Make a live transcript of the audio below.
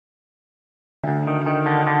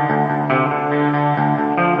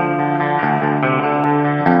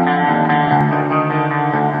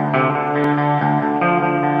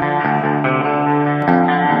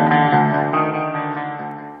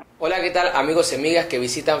amigos y amigas que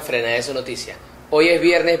visitan Frenadeso Noticias. Hoy es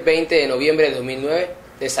viernes 20 de noviembre de 2009.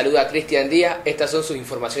 Les saluda Cristian Díaz. Estas son sus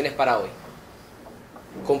informaciones para hoy.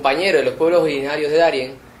 Compañeros de los pueblos originarios de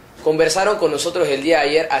Darién conversaron con nosotros el día de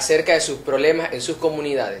ayer acerca de sus problemas en sus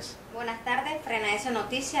comunidades. Buenas tardes, Frenadeso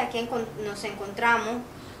Noticias. Aquí nos encontramos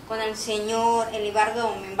con el señor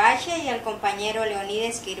Elibardo Membache y el compañero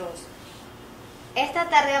Leonides Quiroz. Esta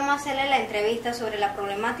tarde vamos a hacerle la entrevista sobre la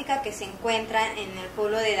problemática que se encuentra en el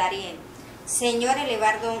pueblo de Darién. Señor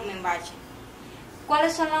Elibardo Membache,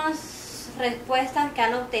 ¿cuáles son las respuestas que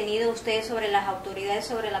han obtenido ustedes sobre las autoridades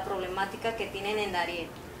sobre la problemática que tienen en Darién?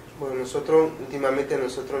 Bueno, últimamente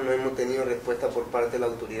no hemos tenido respuesta por parte de las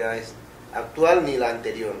autoridades actual ni la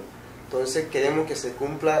anterior. Entonces queremos que se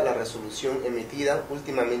cumpla la resolución emitida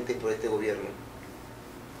últimamente por este gobierno.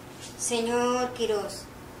 Señor Quiroz,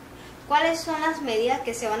 ¿cuáles son las medidas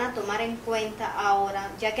que se van a tomar en cuenta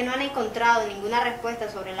ahora, ya que no han encontrado ninguna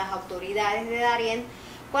respuesta sobre las autoridades de Darién?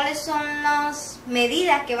 ¿Cuáles son las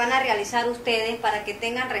medidas que van a realizar ustedes para que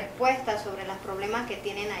tengan respuesta sobre los problemas que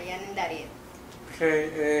tienen allá en Darién?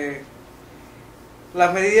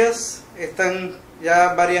 Las medidas están,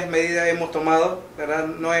 ya varias medidas hemos tomado, ¿verdad?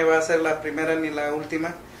 No va a ser la primera ni la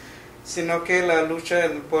última, sino que la lucha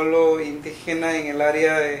del pueblo indígena en el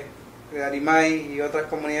área de Arimay y otras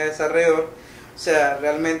comunidades alrededor, o sea,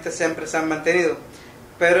 realmente siempre se han mantenido.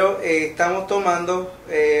 Pero estamos tomando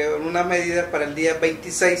unas medidas para el día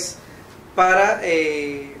 26 para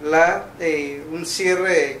un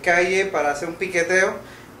cierre de calle, para hacer un piqueteo,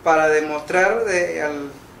 para demostrar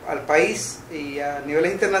al país y a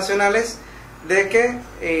niveles internacionales de que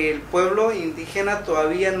el pueblo indígena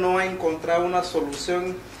todavía no ha encontrado una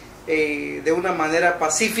solución de una manera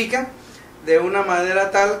pacífica, de una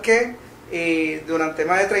manera tal que durante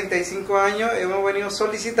más de 35 años hemos venido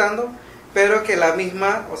solicitando, pero que la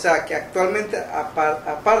misma, o sea, que actualmente,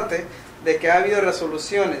 aparte de que ha habido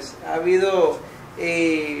resoluciones, ha habido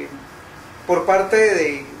por parte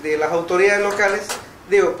de las autoridades locales,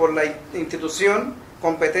 digo, por la institución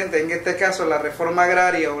competente, en este caso la reforma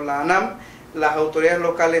agraria o la ANAM, las autoridades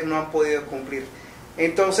locales no han podido cumplir.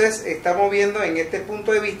 Entonces estamos viendo en este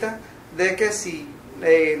punto de vista de que si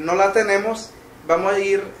no la tenemos, vamos a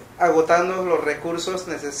ir agotando los recursos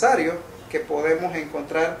necesarios que podemos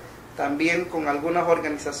encontrar también con algunas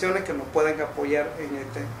organizaciones que nos pueden apoyar en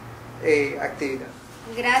esta actividad.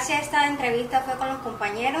 Gracias, esta entrevista fue con los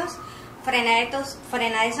compañeros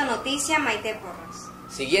Frenadeso Noticias, Maite Porras.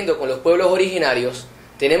 Siguiendo con los pueblos originarios,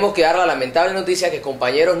 tenemos que dar la lamentable noticia que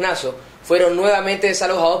compañeros Naso fueron nuevamente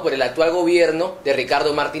desalojados por el actual gobierno de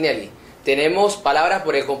Ricardo Martinelli. Tenemos palabras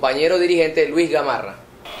por el compañero dirigente Luis Gamarra.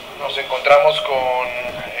 Nos encontramos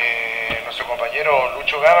con nuestro compañero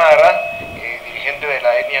Lucho Gamarra, dirigente de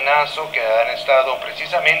la etnia Naso, que han estado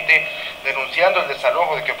precisamente denunciando el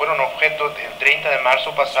desalojo de que fueron objeto del 30 de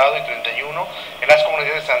marzo pasado y 31 en las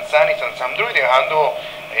comunidades de Sansán y Sansamdru, dejando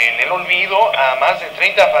en el olvido a más de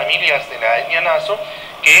 30 familias de la etnia Naso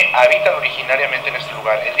que habitan originariamente en este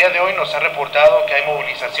lugar. El día de hoy nos ha reportado que hay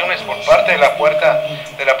movilizaciones por parte de la Fuerza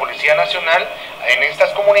de la Policía Nacional en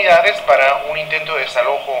estas comunidades para un intento de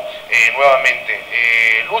desalojo nuevamente.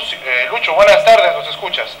 Lucho, buenas tardes, ¿nos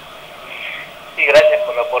escuchas? Sí, gracias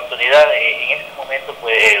por la oportunidad. En este momento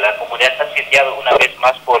pues la comunidad está sitiada una vez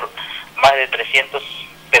más por más de 300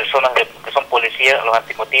 personas que son policías, los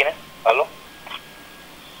antimotines. ¿Aló?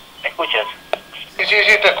 ¿Me escuchas? Sí,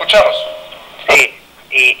 te escuchamos. Sí,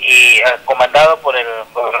 y comandado por el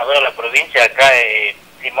gobernador de la provincia, acá,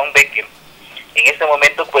 Simón Becker. En este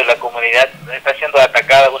momento pues la comunidad está siendo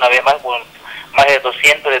atacada una vez más por más de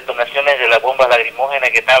 200 detonaciones de las bombas lacrimógenas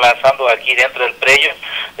que están lanzando aquí dentro del predio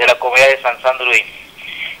de la comunidad de San Sandro,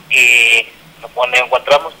 y nos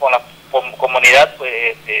encontramos con la comunidad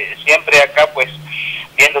pues siempre acá pues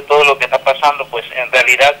viendo todo lo que está pasando. Pues en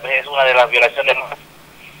realidad pues, es una de las violaciones más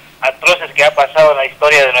atroces que ha pasado en la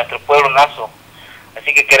historia de nuestro pueblo Naso.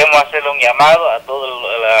 Así que queremos hacerle un llamado a todo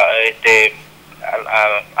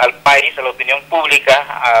al país, a la opinión pública,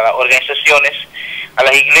 a las organizaciones, a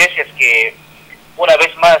las iglesias, que una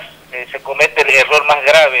vez más se comete el error más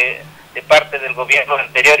grave de parte del gobierno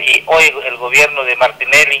anterior y hoy el gobierno de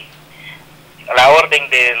Martinelli, a la orden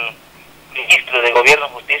del ministro de Gobierno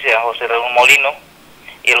y Justicia, José Raúl Molino,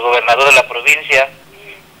 y el gobernador de la provincia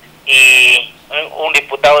y un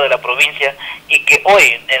diputado de la provincia, y que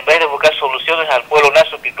hoy, en vez de buscar soluciones al pueblo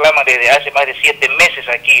Naso que claman desde hace más de 7 meses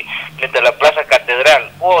aquí frente a la Plaza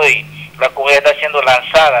Catedral, hoy la comunidad está siendo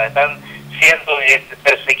lanzada, están siendo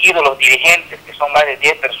perseguidos los dirigentes, que son más de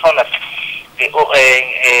 10 personas, que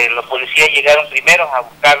los policías llegaron primero a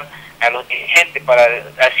buscar a los dirigentes para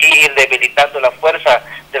así ir debilitando la fuerza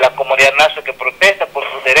de la comunidad Naso que protesta por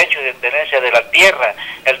sus derechos de tenencia de la tierra,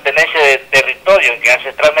 el tenencia de territorio que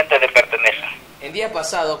ancestralmente le pertenece. En días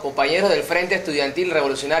pasados, compañeros del Frente Estudiantil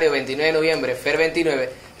Revolucionario 29 de noviembre, FER 29,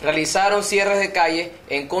 realizaron cierres de calle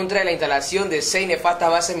en contra de la instalación de 6 nefastas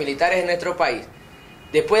bases militares en nuestro país.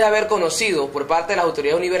 Después de haber conocido por parte de las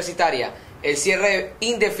autoridades universitarias el cierre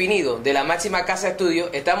indefinido de la máxima casa de estudio,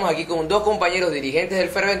 estamos aquí con 2 compañeros dirigentes del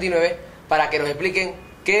FER 29 para que nos expliquen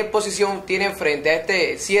qué posición tienen frente a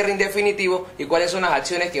este cierre indefinitivo y cuáles son las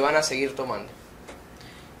acciones que van a seguir tomando.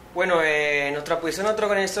 Bueno, nuestra posición, nuestra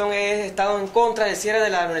organización es estado en contra del cierre de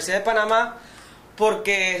la Universidad de Panamá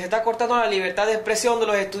porque se está cortando la libertad de expresión de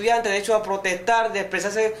los estudiantes, de hecho a protestar, de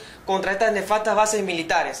expresarse contra estas nefastas bases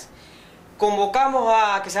militares. Convocamos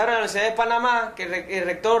a que se abra la Universidad de Panamá, que el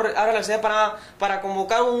rector abra la Universidad de Panamá para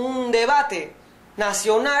convocar un debate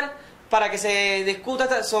nacional para que se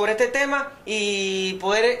discuta sobre este tema y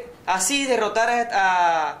poder así derrotar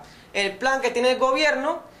el plan que tiene el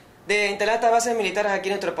gobierno de instalar estas bases militares aquí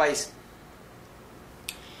en nuestro país.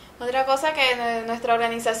 Otra cosa que nuestra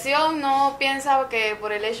organización no piensa que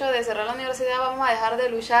por el hecho de cerrar la universidad vamos a dejar de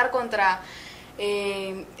luchar contra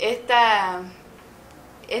esta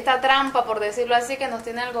trampa, por decirlo así, que nos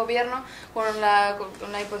tiene el gobierno con la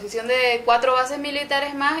imposición de 4 bases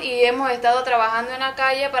militares más, y hemos estado trabajando en la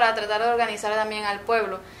calle para tratar de organizar también al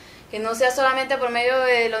pueblo. Que no sea solamente por medio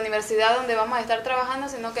de la universidad donde vamos a estar trabajando,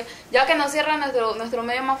 sino que ya que nos cierran nuestro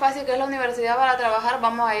medio más fácil, que es la universidad, para trabajar,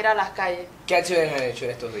 vamos a ir a las calles. ¿Qué acciones han hecho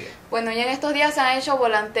en estos días? Bueno, ya en estos días se han hecho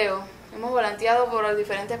volanteos. Hemos volanteado por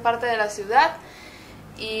diferentes partes de la ciudad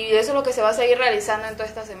y eso es lo que se va a seguir realizando en toda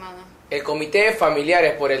esta semana. El Comité de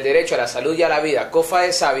Familiares por el Derecho a la Salud y a la Vida, COFA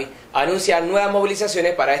de Savi, anuncia nuevas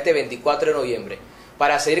movilizaciones para este 24 de noviembre.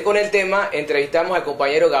 Para seguir con el tema, entrevistamos al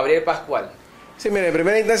compañero Gabriel Pascual. Sí, mire, en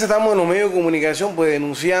primera instancia estamos en los medios de comunicación pues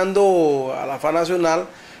denunciando a la FA Nacional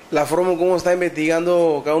la forma en cómo está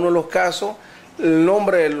investigando cada uno de los casos, el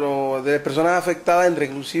nombre de las personas afectadas,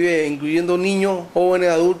 incluyendo niños, jóvenes,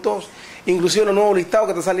 adultos, inclusive los nuevos listados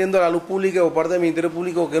que están saliendo a la luz pública por parte del Ministerio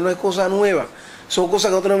Público, que no es cosa nueva, son cosas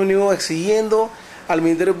que nosotros hemos venido exigiendo al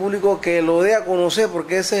Ministerio Público que lo dé a conocer,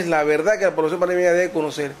 porque esa es la verdad que la población panameña debe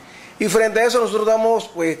conocer. Y frente a eso nosotros estamos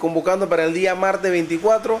pues convocando para el día martes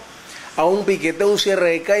 24 a un piqueteo, un cierre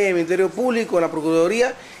de calle del Ministerio Público, en la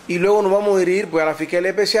Procuraduría, y luego nos vamos a dirigir pues a la Fiscalía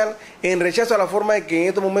Especial en rechazo a la forma de que en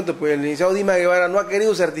estos momentos pues el licenciado Dima Guevara no ha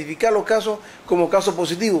querido certificar los casos como casos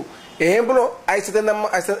positivos. Ejemplo, hay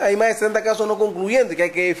más de 70 casos no concluyentes que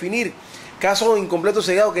hay que definir, casos incompletos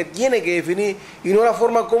sellados que tiene que definir, y no la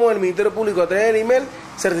forma como el Ministerio Público a través del email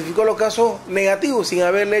certificó los casos negativos sin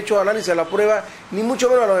haberle hecho análisis a la prueba, ni mucho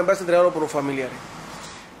menos a los envases entregados por los familiares.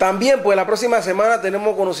 También, pues la próxima semana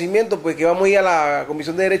tenemos conocimiento pues que vamos a ir a la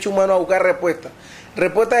Comisión de Derechos Humanos a buscar respuestas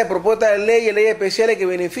de propuestas de leyes especiales que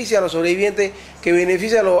benefician a los sobrevivientes, que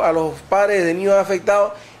benefician a los padres de niños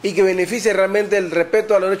afectados y que beneficien realmente el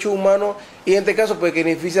respeto a los derechos humanos, y en este caso pues que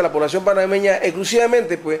beneficia a la población panameña,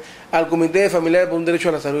 exclusivamente pues al Comité de Familiares por un Derecho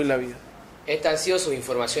a la Salud y la Vida. Estas han sido sus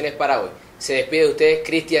informaciones para hoy. Se despide de ustedes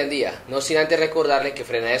Cristian Díaz, no sin antes recordarles que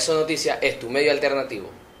Frenadeso Noticias es tu medio alternativo.